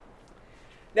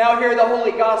Now hear the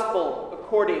Holy Gospel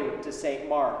according to St.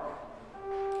 Mark.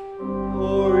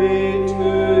 Glory to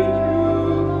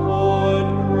you, Lord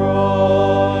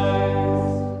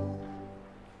Christ.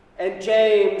 And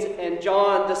James and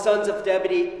John, the sons of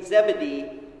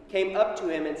Zebedee, came up to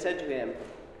him and said to him,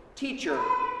 "Teacher,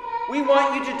 we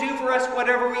want you to do for us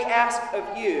whatever we ask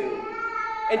of you."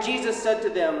 And Jesus said to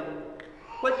them,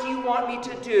 "What do you want me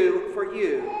to do for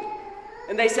you?"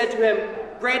 And they said to him,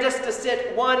 "Grant us to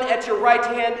sit one at your right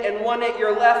hand and one at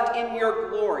your left in your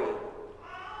glory."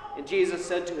 And Jesus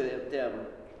said to them,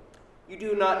 "You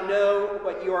do not know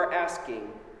what you are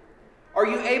asking. Are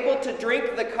you able to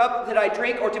drink the cup that I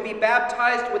drink, or to be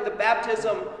baptized with the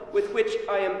baptism with which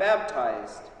I am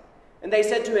baptized?" And they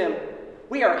said to him,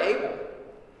 "We are able."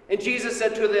 And Jesus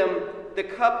said to them, "The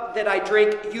cup that I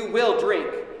drink you will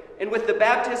drink, and with the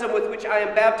baptism with which I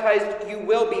am baptized you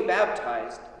will be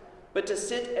baptized. But to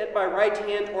sit at my right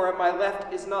hand or at my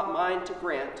left is not mine to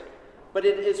grant, but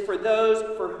it is for those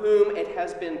for whom it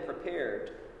has been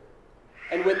prepared."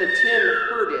 And when the 10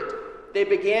 heard it, they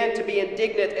began to be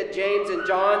indignant at James and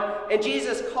John, and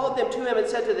Jesus called them to him and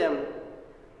said to them,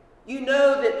 "You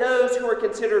know that those who are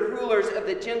considered rulers of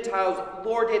the Gentiles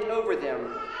lord it over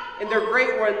them, and their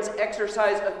great ones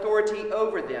exercise authority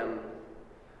over them.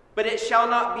 But it shall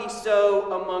not be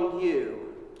so among you.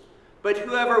 But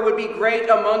whoever would be great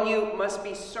among you must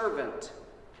be servant,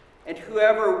 and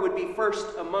whoever would be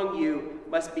first among you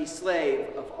must be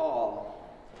slave of all.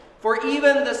 For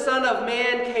even the Son of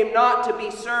Man came not to be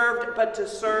served, but to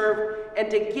serve, and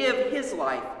to give his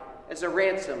life as a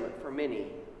ransom for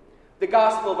many." The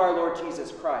Gospel of our Lord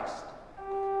Jesus Christ.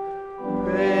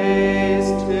 Praise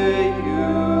to you,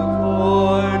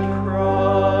 Lord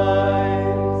Christ.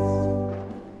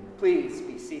 Please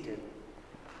be seated.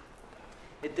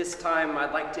 At this time,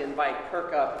 I'd like to invite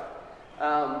Kirk up.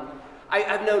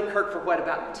 I've known Kirk for,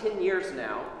 about 10 years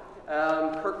now.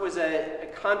 Kirk was a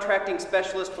contracting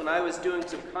specialist when I was doing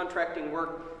some contracting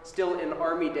work still in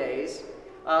Army days.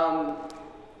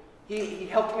 He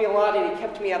helped me a lot, and he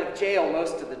kept me out of jail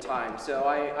most of the time, so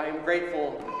I am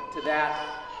grateful to that.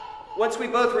 Once we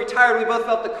both retired, we both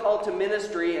felt the call to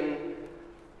ministry, and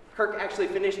Kirk actually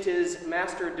finished his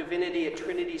Master of Divinity at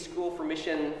Trinity School for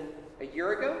Mission a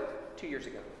year ago? 2 years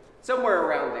ago, somewhere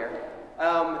around there.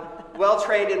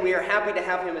 Well-trained, and we are happy to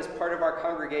have him as part of our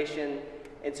congregation.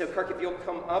 And so, Kirk, if you'll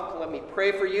come up, let me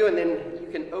pray for you, and then you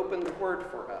can open the word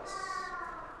for us.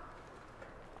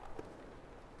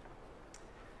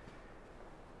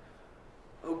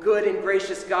 Oh, good and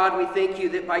gracious God, we thank you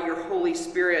that by your Holy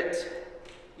Spirit,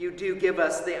 you do give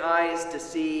us the eyes to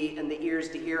see and the ears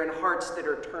to hear and hearts that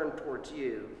are turned towards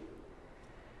you.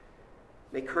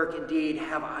 May Kirk indeed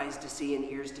have eyes to see and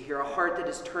ears to hear, a heart that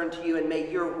is turned to you, and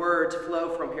may your words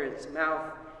flow from his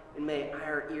mouth, and may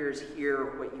our ears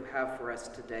hear what you have for us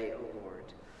today, O Lord.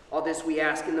 All this we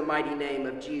ask in the mighty name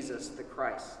of Jesus the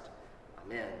Christ.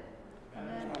 Amen.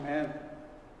 Amen. Amen.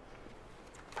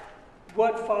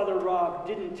 What Father Rob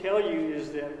didn't tell you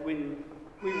is that when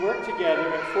we worked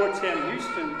together at Fort Sam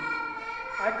Houston,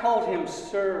 I called him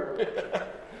Sir.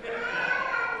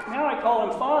 Now I call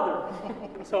him Father.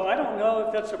 So I don't know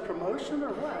if that's a promotion or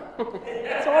what.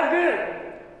 It's all good.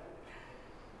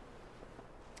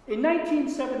 In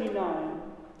 1979,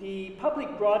 the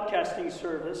Public Broadcasting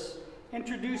Service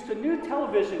introduced a new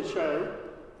television show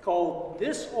called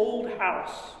This Old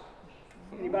House.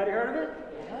 Anybody heard of it?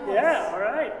 Yes. Yeah, all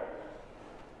right.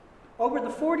 Over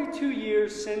the 42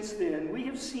 years since then, we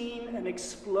have seen an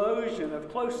explosion of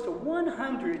close to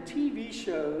 100 TV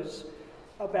shows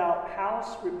about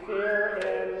house repair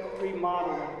and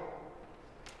remodeling.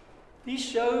 These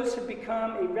shows have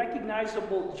become a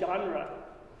recognizable genre,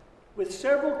 with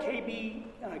several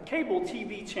cable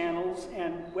TV channels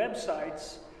and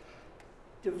websites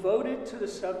devoted to the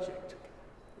subject.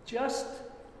 Just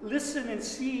listen and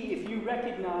see if you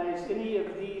recognize any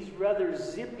of these rather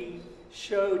zippy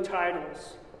show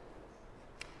titles.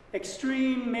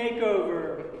 Extreme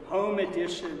Makeover, Home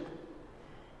Edition.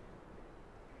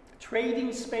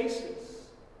 Trading Spaces,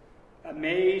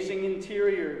 Amazing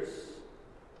Interiors,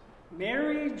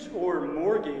 Marriage or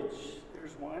Mortgage,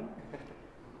 there's one.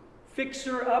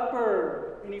 Fixer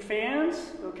Upper, any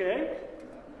fans? Okay.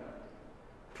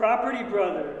 Property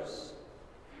Brothers,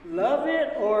 Love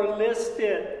It or List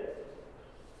It.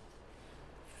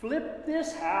 Flip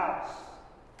This House,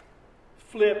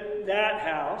 Flip That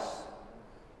House,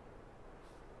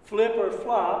 Flip or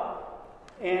Flop,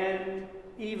 and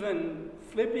even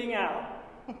flipping out.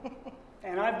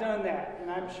 And I've done that, and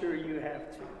I'm sure you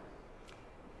have too.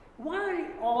 Why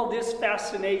all this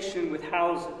fascination with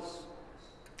houses?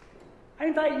 I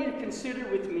invite you to consider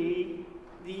with me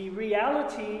the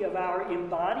reality of our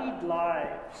embodied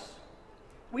lives.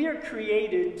 We are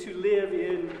created to live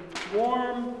in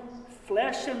warm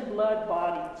flesh and blood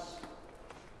bodies,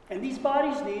 and these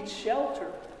bodies need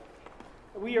shelter.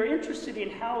 We are interested in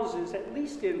houses, at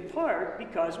least in part,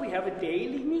 because we have a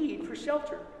daily need for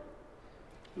shelter.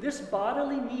 This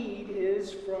bodily need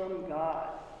is from God.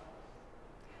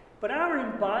 But our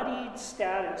embodied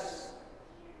status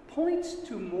points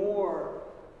to more.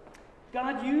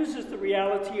 God uses the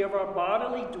reality of our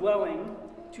bodily dwelling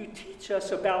to teach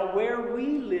us about where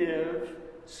we live,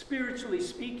 spiritually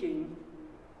speaking,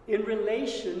 in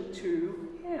relation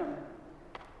to Him.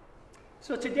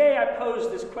 So today I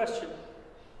pose this question: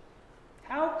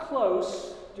 how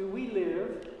close do we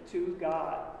live to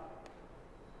God?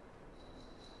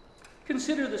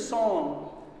 Consider the psalm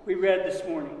we read this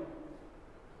morning.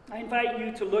 I invite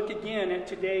you to look again at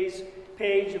today's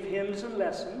page of hymns and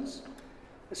lessons.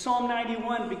 Psalm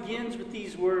 91 begins with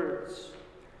these words: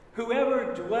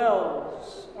 "Whoever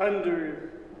dwells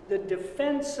under the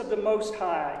defense of the Most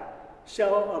High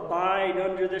shall abide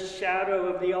under the shadow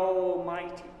of the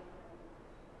Almighty."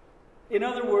 In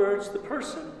other words, the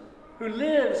person who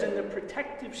lives in the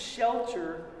protective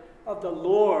shelter of the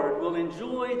Lord will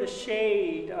enjoy the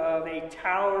shade of a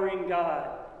towering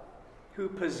God who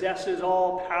possesses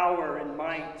all power and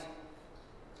might.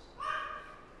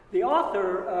 The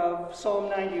author of Psalm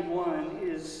 91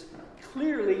 is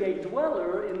clearly a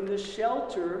dweller in the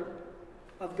shelter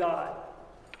of God.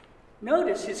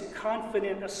 Notice his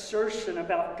confident assertion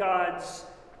about God's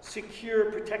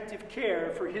secure protective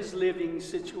care for his living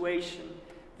situation.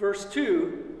 Verse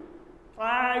 2,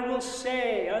 "I will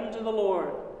say unto the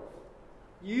Lord,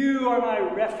 you are my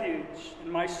refuge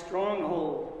and my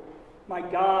stronghold, my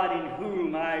God in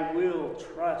whom I will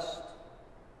trust."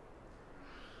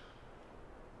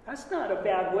 That's not a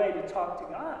bad way to talk to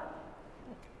God.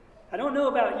 I don't know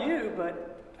about you,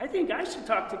 but I think I should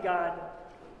talk to God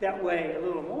that way a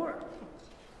little more.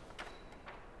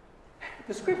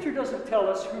 The scripture doesn't tell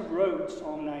us who wrote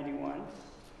Psalm 91.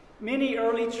 Many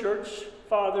early church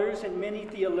fathers and many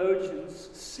theologians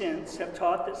since have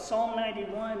taught that Psalm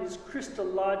 91 is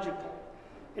Christological.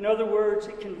 In other words,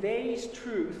 it conveys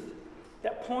truth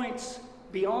that points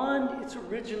beyond its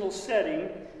original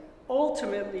setting,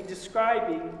 ultimately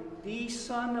describing the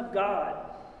Son of God,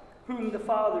 whom the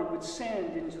Father would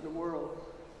send into the world.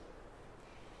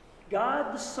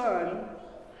 God the Son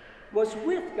was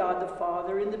with God the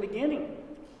Father in the beginning,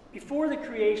 before the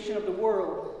creation of the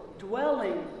world,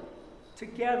 dwelling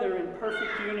together in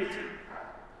perfect unity.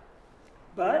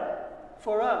 But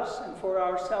for us and for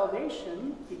our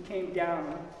salvation, he came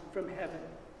down from heaven.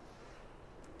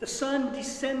 The Son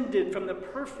descended from the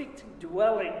perfect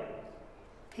dwelling.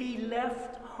 He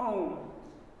left home,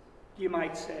 you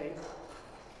might say,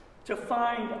 to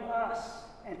find us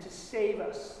and to save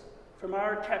us from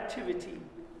our captivity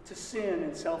to sin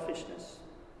and selfishness.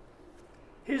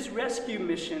 His rescue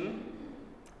mission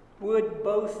would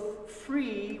both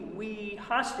free we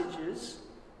hostages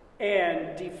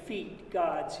and defeat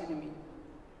God's enemy.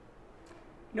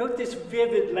 Note this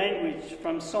vivid language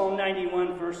from Psalm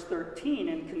 91, verse 13,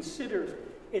 and consider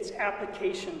its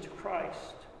application to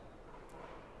Christ.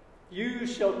 "You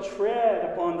shall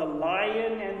tread upon the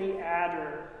lion and the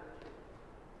adder,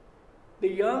 the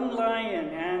young lion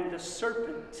and the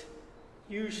serpent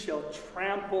you shall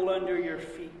trample under your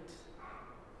feet."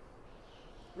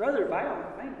 Rather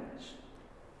violent language.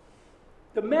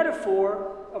 The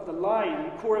metaphor of the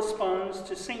lion corresponds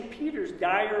to St. Peter's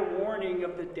dire warning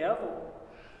of the devil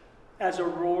as a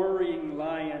roaring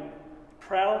lion,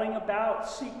 prowling about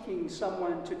seeking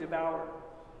someone to devour.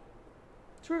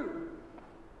 True.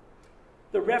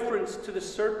 The reference to the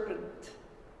serpent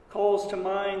calls to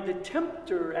mind the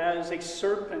tempter as a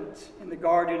serpent in the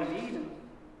Garden of Eden.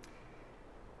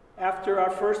 After our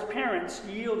first parents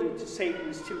yielded to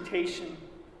Satan's temptation,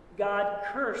 God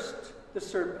cursed the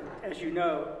serpent, as you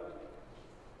know.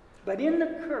 But in the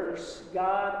curse,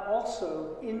 God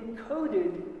also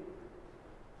encoded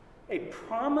a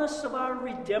promise of our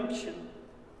redemption.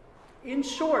 In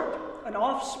short, an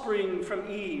offspring from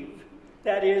Eve,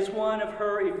 that is, one of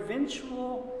her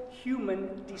eventual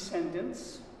human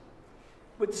descendants,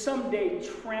 would someday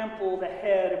trample the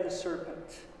head of the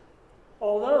serpent,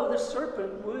 although the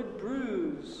serpent would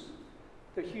bruise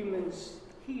the human's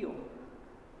heel.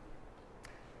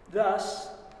 Thus,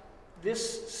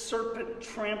 this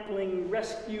serpent-trampling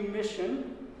rescue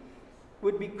mission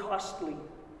would be costly,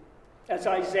 as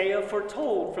Isaiah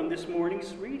foretold from this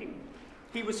morning's reading.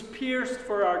 He was pierced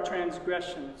for our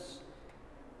transgressions.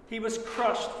 He was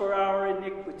crushed for our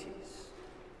iniquities.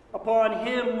 Upon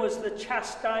him was the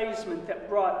chastisement that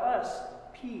brought us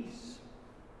peace.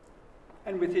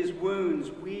 and with his wounds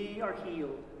we are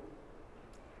healed.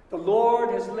 The Lord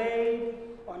has laid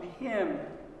on him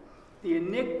the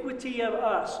iniquity of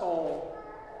us all.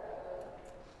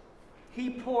 He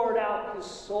poured out his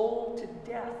soul to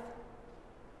death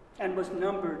and was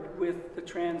numbered with the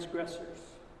transgressors.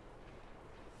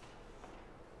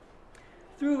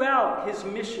 Throughout his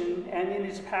mission and in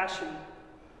his passion,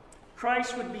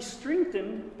 Christ would be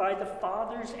strengthened by the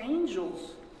Father's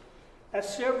angels,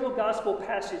 as several gospel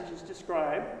passages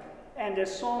describe, and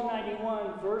as Psalm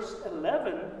 91, verse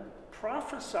 11,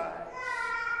 prophesies.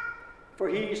 For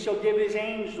he shall give his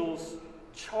angels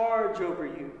charge over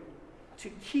you, to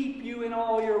keep you in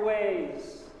all your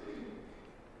ways.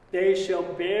 They shall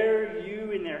bear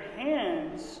you in their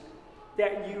hands,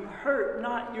 that you hurt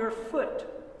not your foot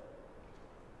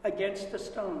against a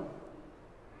stone.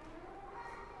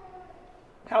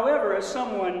 However, as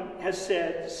someone has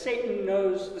said, Satan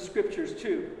knows the scriptures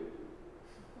too.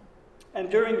 And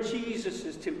during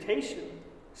Jesus' temptation,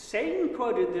 Satan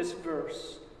quoted this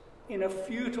verse in a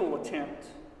futile attempt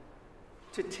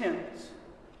to tempt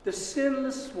the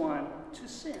sinless one to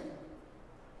sin.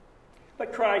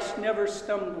 But Christ never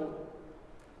stumbled.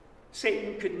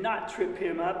 Satan could not trip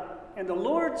him up, and the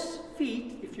Lord's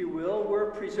feet, if you will,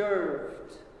 were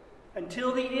preserved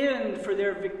until the end for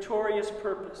their victorious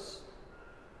purpose.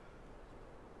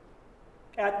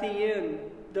 At the end,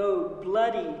 though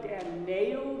bloodied and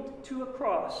nailed to a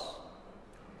cross,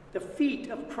 the feet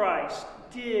of Christ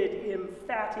did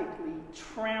emphatically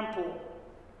trample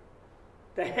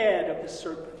the head of the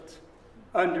serpent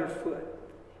underfoot. Amen.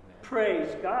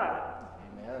 Praise God.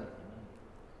 Amen.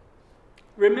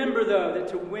 Remember, though, that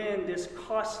to win this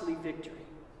costly victory,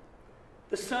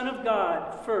 the Son of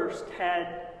God first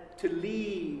had to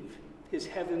leave his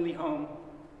heavenly home.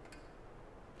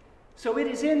 So it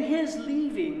is in his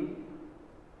leaving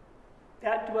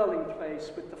that dwelling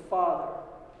place with the Father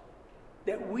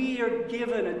that we are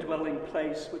given a dwelling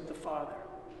place with the Father.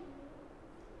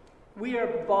 We are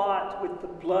bought with the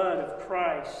blood of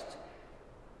Christ,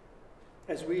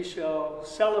 as we shall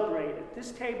celebrate at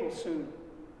this table soon.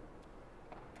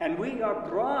 And we are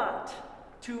brought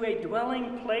to a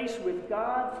dwelling place with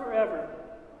God forever.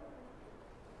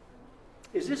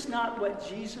 Is this not what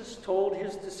Jesus told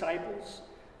his disciples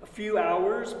a few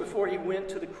hours before he went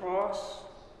to the cross?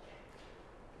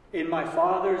 In my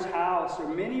Father's house are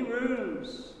many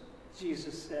rooms,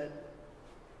 Jesus said.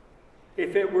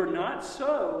 If it were not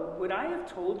so, would I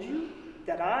have told you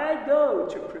that I go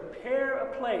to prepare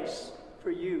a place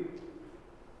for you?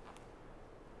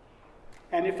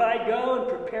 And if I go and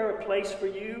prepare a place for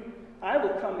you, I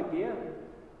will come again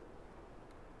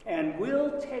and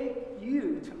will take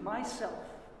you to myself,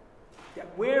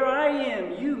 that where I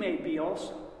am, you may be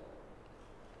also.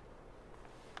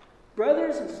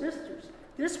 Brothers and sisters,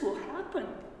 this will happen.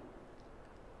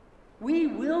 We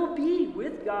will be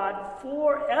with God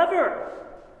forever.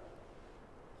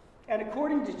 And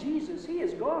according to Jesus, he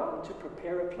has gone to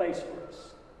prepare a place for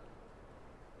us.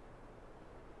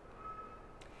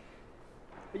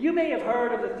 You may have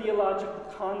heard of the theological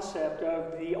concept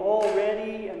of the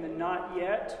already and the not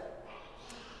yet.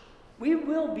 We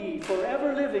will be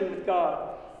forever living with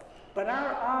God, but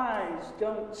our eyes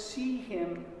don't see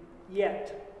him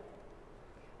yet.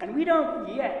 And we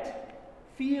don't yet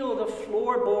feel the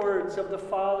floorboards of the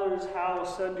Father's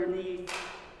house underneath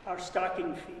our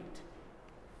stocking feet.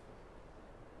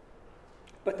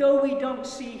 But though we don't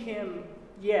see him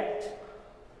yet,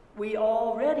 we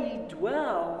already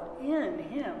dwell in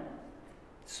him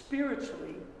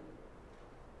spiritually.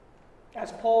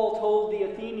 As Paul told the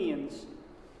Athenians,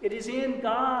 it is in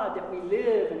God that we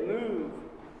live and move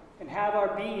and have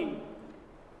our being.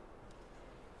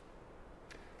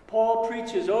 Paul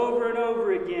preaches over and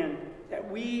over again that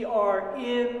we are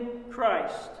in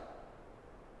Christ.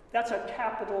 That's a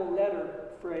capital letter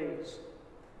phrase.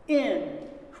 In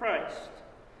Christ.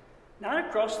 Not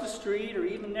across the street or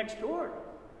even next door.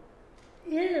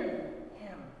 In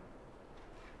him.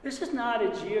 This is not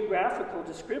a geographical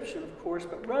description, of course,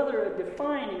 but rather a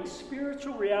defining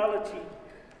spiritual reality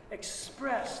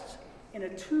expressed in a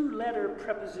two-letter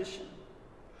preposition.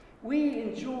 We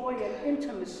enjoy an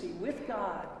intimacy with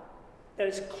God that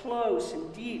is close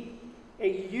and deep, a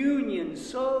union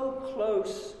so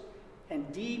close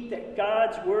and deep that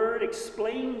God's word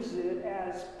explains it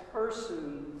as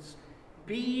persons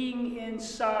being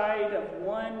inside of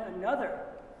one another.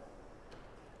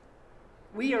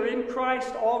 We are in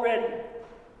Christ already,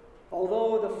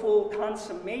 although the full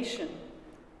consummation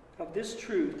of this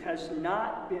truth has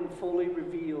not been fully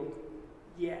revealed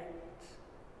yet.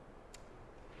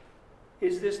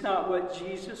 Is this not what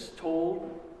Jesus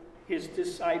told his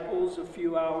disciples a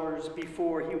few hours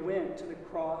before he went to the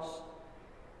cross.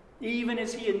 Even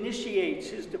as he initiates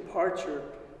his departure,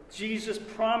 Jesus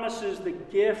promises the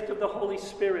gift of the Holy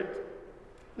Spirit.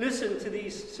 Listen to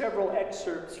these several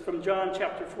excerpts from John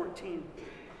chapter 14.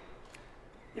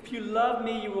 If you love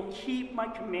me, you will keep my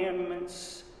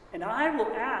commandments, and I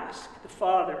will ask the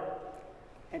Father,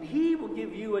 and he will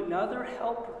give you another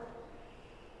helper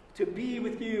to be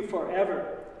with you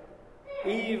forever,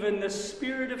 even the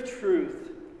Spirit of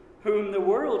truth, whom the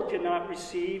world cannot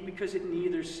receive because it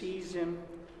neither sees him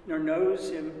nor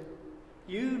knows him.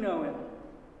 You know him,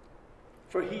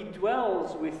 for he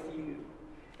dwells with you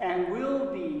and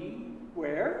will be,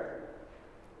 where?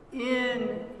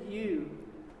 In you.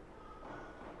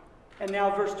 And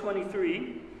now verse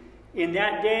 23, in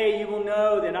that day you will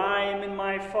know that I am in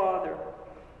my Father,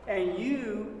 and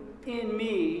you in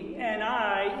me, and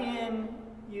I in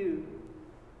you.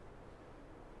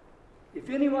 If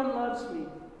anyone loves me,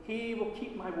 he will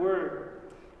keep my word,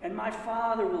 and my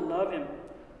Father will love him,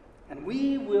 and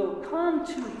we will come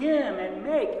to him and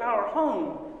make our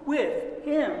home with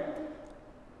him.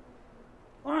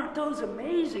 Aren't those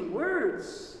amazing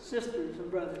words, sisters and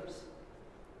brothers?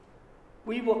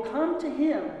 We will come to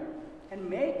him and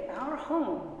make our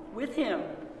home with him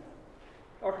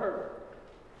or her.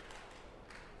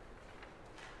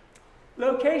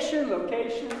 Location,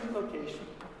 location, location.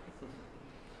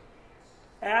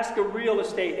 Ask a real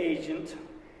estate agent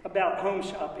about home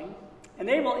shopping, and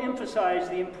they will emphasize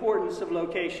the importance of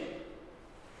location.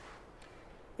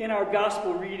 In our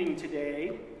gospel reading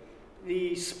today,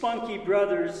 the spunky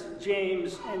brothers,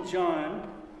 James and John,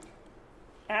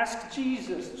 ask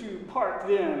Jesus to park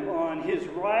them on his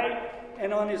right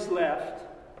and on his left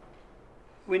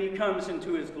when he comes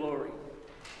into his glory.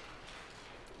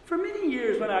 For many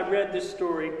years when I read this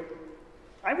story,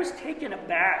 I was taken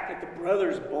aback at the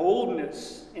brothers'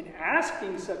 boldness in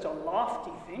asking such a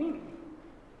lofty thing.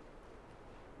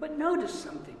 But notice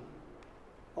something.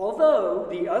 Although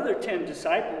the other 10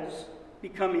 disciples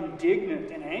become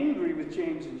indignant and angry with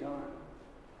James and John,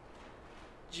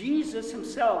 Jesus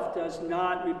himself does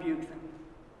not rebuke them.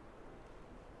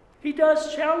 He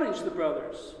does challenge the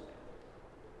brothers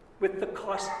with the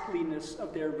costliness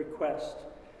of their request,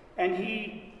 and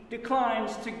he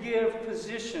declines to give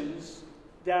positions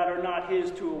that are not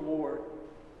his to award.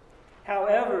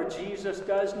 However, Jesus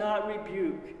does not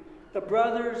rebuke the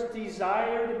brothers'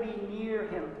 desire to be near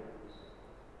him.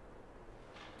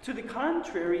 To the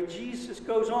contrary, Jesus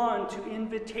goes on to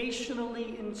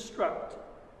invitationally instruct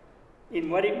in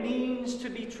what it means to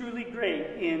be truly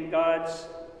great in God's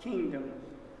kingdom,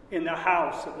 in the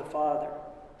house of the Father.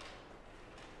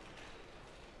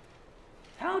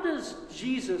 How does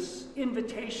Jesus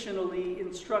invitationally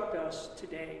instruct us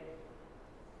today?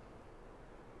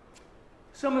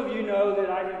 Some of you know that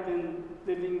I have been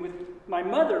living with my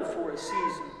mother for a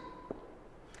season.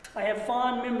 I have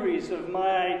fond memories of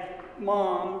my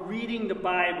mom reading the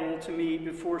Bible to me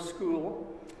before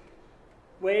school.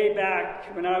 Way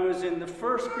back when I was in the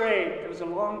first grade, it was a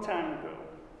long time ago.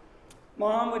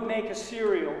 Mom would make a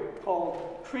cereal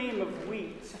called cream of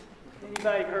wheat.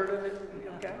 Anybody heard of it?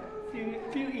 Okay,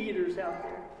 a few eaters out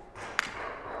there.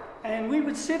 And we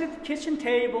would sit at the kitchen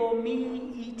table,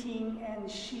 me eating and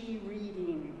she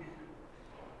reading.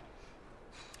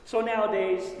 So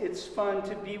nowadays, it's fun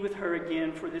to be with her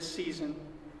again for this season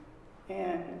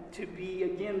and to be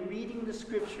again reading the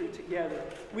scripture together.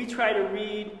 We try to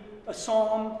read a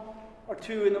psalm or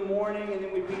two in the morning, and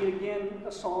then we read again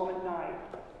a psalm at night.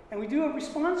 And we do it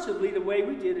responsibly the way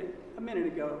we did it a minute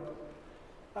ago.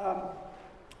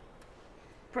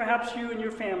 Perhaps you and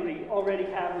your family already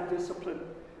have a discipline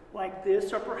like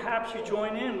this, or perhaps you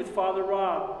join in with Father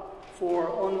Rob for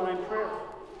online prayer.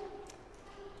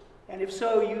 And if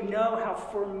so, you know how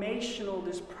formational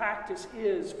this practice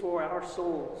is for our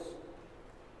souls.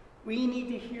 We need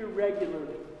to hear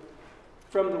regularly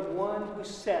from the one who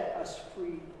set us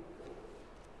free.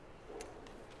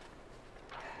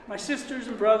 My sisters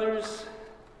and brothers,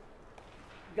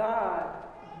 God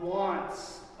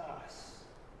wants us.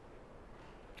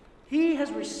 He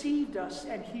has received us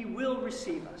and he will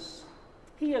receive us.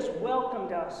 He has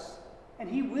welcomed us and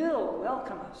he will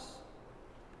welcome us.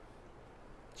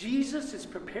 Jesus is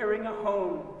preparing a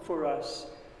home for us,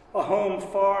 a home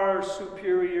far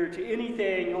superior to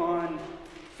anything on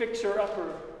Fixer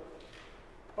Upper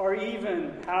or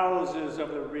even houses of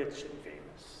the rich and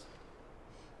famous.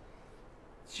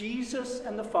 Jesus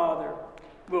and the Father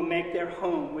will make their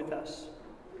home with us.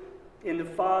 In the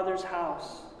Father's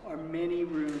house are many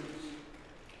rooms.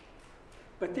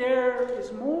 But there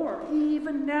is more,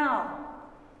 even now.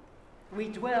 We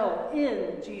dwell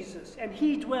in Jesus, and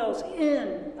he dwells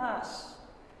in us.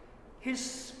 His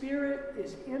Spirit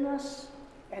is in us,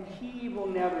 and he will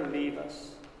never leave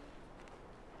us.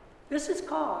 This is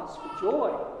cause for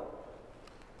joy.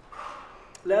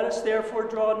 Let us therefore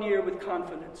draw near with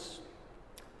confidence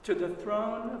to the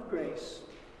throne of grace,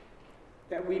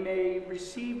 that we may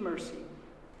receive mercy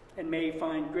and may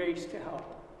find grace to help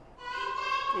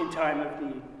in time of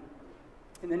need.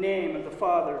 In the name of the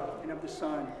Father, and of the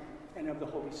Son, and of the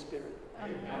Holy Spirit.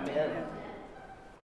 Amen.